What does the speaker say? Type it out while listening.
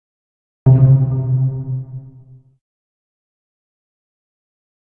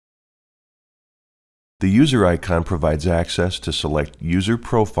The user icon provides access to select user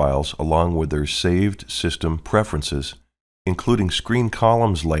profiles along with their saved system preferences, including screen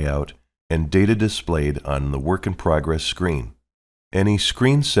columns layout and data displayed on the work in progress screen. Any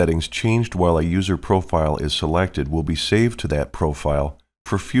screen settings changed while a user profile is selected will be saved to that profile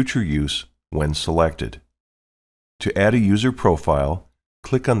for future use when selected. To add a user profile,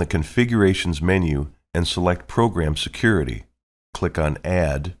 click on the Configurations menu and select Program Security. Click on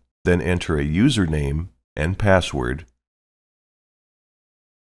Add, then enter a username and password,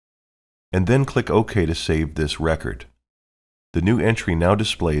 and then click OK to save this record. The new entry now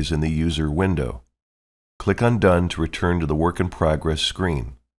displays in the user window. Click on Done to return to the Work in Progress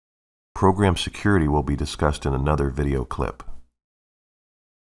screen. Program security will be discussed in another video clip.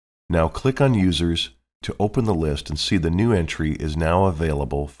 Now click on Users to open the list and see the new entry is now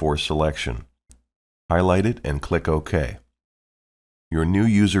available for selection. Highlight it and click OK. Your new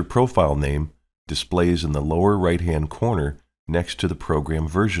user profile name displays in the lower right-hand corner next to the program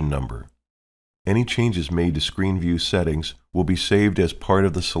version number. Any changes made to screen view settings will be saved as part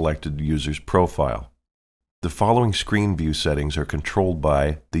of the selected user's profile. The following screen view settings are controlled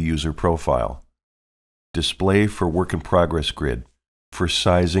by the user profile. Display for Work in Progress grid for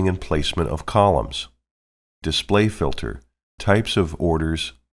sizing and placement of columns. Display filter, types of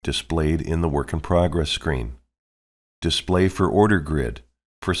orders displayed in the Work in Progress screen. Display for order grid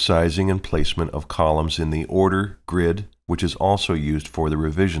for sizing and placement of columns in the order grid, which is also used for the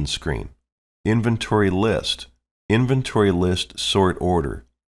revision screen. Inventory list sort order,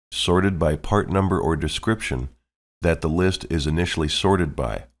 sorted by part number or description that the list is initially sorted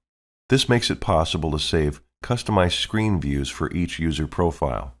by. This makes it possible to save customized screen views for each user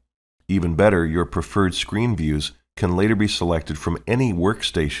profile. Even better, your preferred screen views can later be selected from any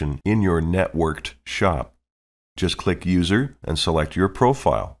workstation in your networked shop. Just click User and select your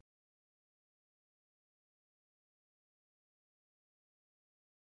profile.